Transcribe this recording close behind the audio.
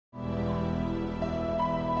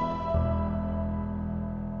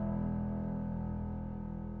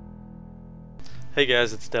Hey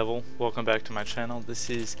guys, it's Devil. Welcome back to my channel. This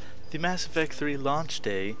is the Mass Effect 3 launch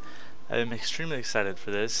day. I'm extremely excited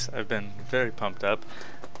for this. I've been very pumped up.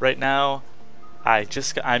 Right now,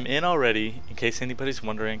 I'm in already, in case anybody's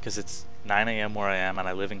wondering, because it's 9 a.m. where I am and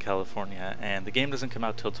I live in California, and the game doesn't come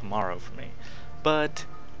out till tomorrow for me. But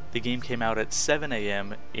the game came out at 7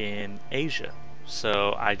 a.m. in Asia.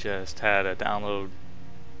 So I just had a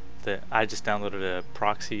I just downloaded a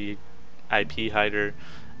proxy IP hider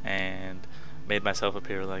and made myself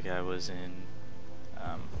appear like I was in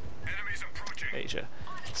Asia.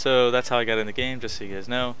 So that's how I got in the game, just so you guys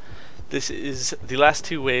know. This is the last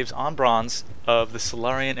two waves on bronze of the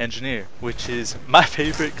Salarian Engineer, which is my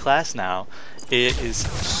favorite class now. It is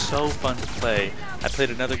so fun to play. I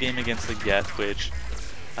played another game against the Geth, which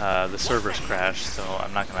the servers crashed, so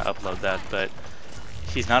I'm not going to upload that, but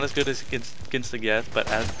he's not as good as against the Geth, but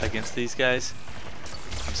against these guys,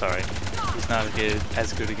 I'm sorry, he's not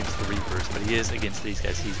as good against the Reapers, but he is against these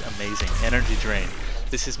guys. He's amazing. Energy Drain.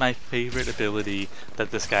 This is my favorite ability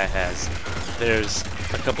that this guy has. There's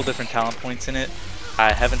a couple different talent points in it.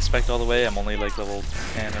 I haven't spec'd all the way. I'm only like level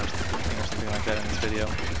 10 or 15 or something like that in this video.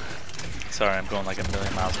 Sorry, I'm going like a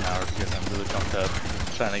million miles an hour because I'm really pumped up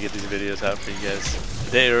trying to get these videos out for you guys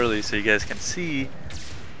a day early so you guys can see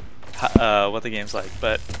what the game's like.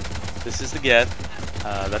 But this is the Geth.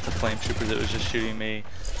 That's a flame trooper that was just shooting me.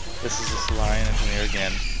 This is a Salarian Engineer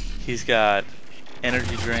again. He's got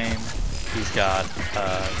Energy Drain, he's got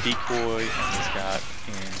Decoy, and he's got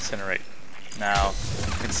Incinerate. Now,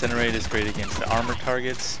 Incinerate is great against the armor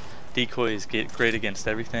targets, Decoy is great against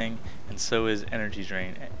everything, and so is Energy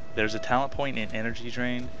Drain. There's a talent point in Energy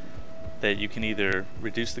Drain that you can either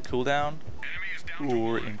reduce the cooldown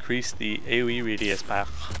or increase the AoE radius by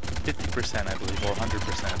 50%, I believe, or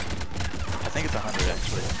 100%. I think it's 100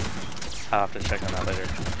 actually. I'll have to check on that later.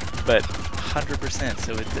 But 100%,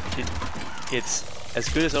 so it's as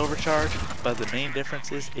good as Overcharge, but the main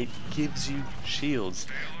difference is it gives you shields.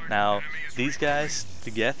 Now, these guys,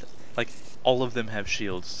 the Geth, like all of them have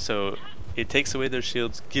shields, so it takes away their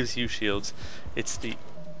shields, gives you shields. It's the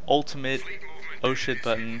ultimate oh shit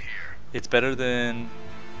button. It's better than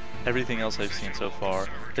everything else I've seen so far.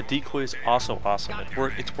 The Decoy is also awesome.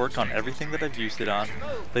 It's worked on everything that I've used it on.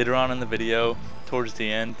 Later on in the video, towards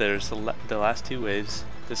the end, there's the last two waves,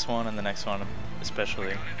 this one and the next one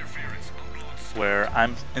especially, where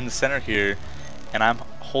I'm in the center here and I'm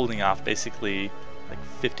holding off basically like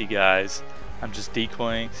 50 guys. I'm just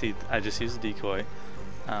decoying. See, I just used the decoy.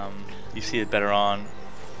 You see it better on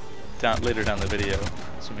later down the video,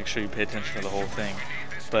 so make sure you pay attention to the whole thing.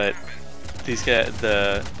 But these guys,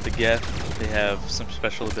 the Geth, they have some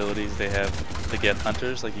special abilities. They have the Geth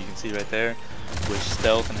Hunters, like you can see right there, which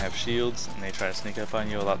stealth and have shields, and they try to sneak up on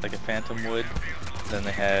you a lot like a Phantom would. Then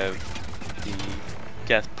they have the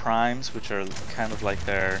Geth Primes, which are kind of like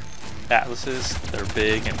their Atlases. They're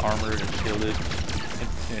big and armored and shielded.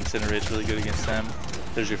 Incinerate's really good against them.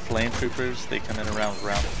 There's your Flame Troopers. They come in around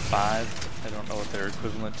round 5. I don't know what they're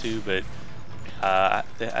equivalent to, but I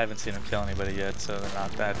haven't seen them kill anybody yet, so they're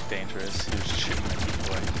not that dangerous. He was just shooting the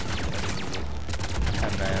decoy.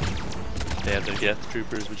 And then they have their Geth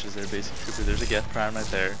Troopers, which is their basic trooper. There's a Geth Prime right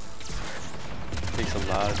there. Takes a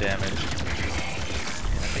lot of damage. And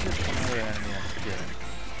I think there's one other enemy I'm forgetting.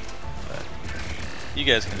 But you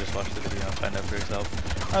guys can just watch the video and find out for yourself.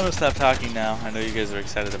 I'm gonna stop talking now. I know you guys are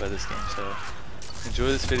excited about this game, so enjoy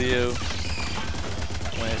this video.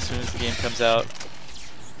 As soon as the game comes out,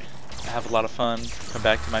 have a lot of fun. Come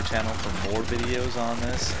back to my channel for more videos on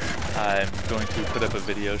this. I'm going to put up a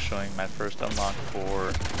video showing my first unlock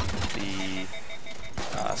for the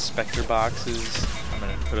Spectre boxes. I'm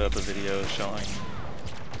going to put up a video showing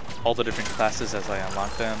all the different classes as I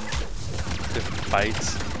unlock them, different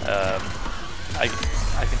fights. I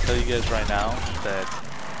can tell you guys right now that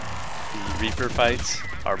the Reaper fights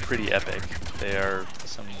are pretty epic. They are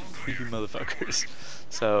some creepy motherfuckers.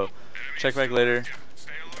 So check back later.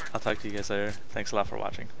 I'll talk to you guys later. Thanks a lot for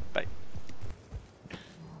watching. Bye.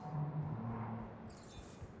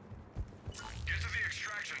 Get to the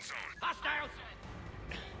extraction zone. Hostiles!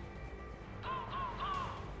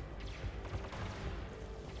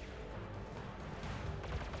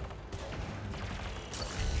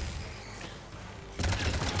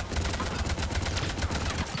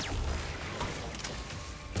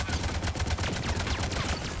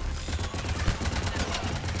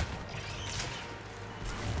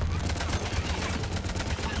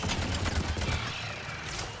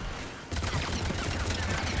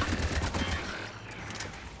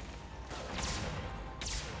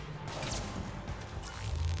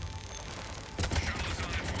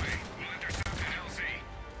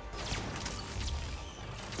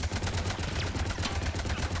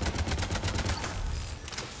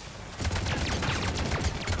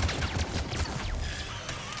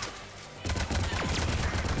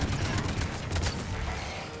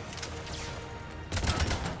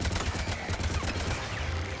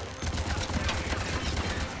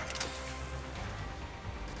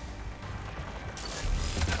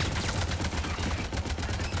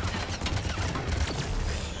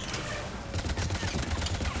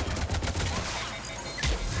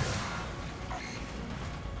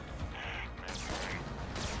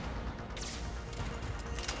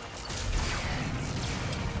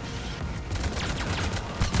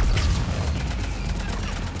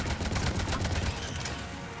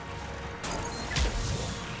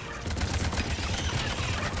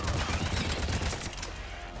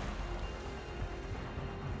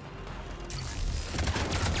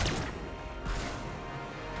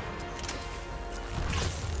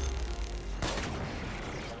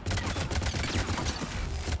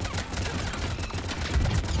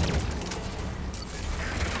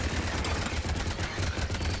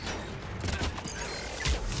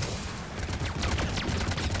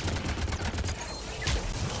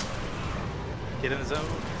 Get in the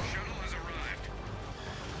zone.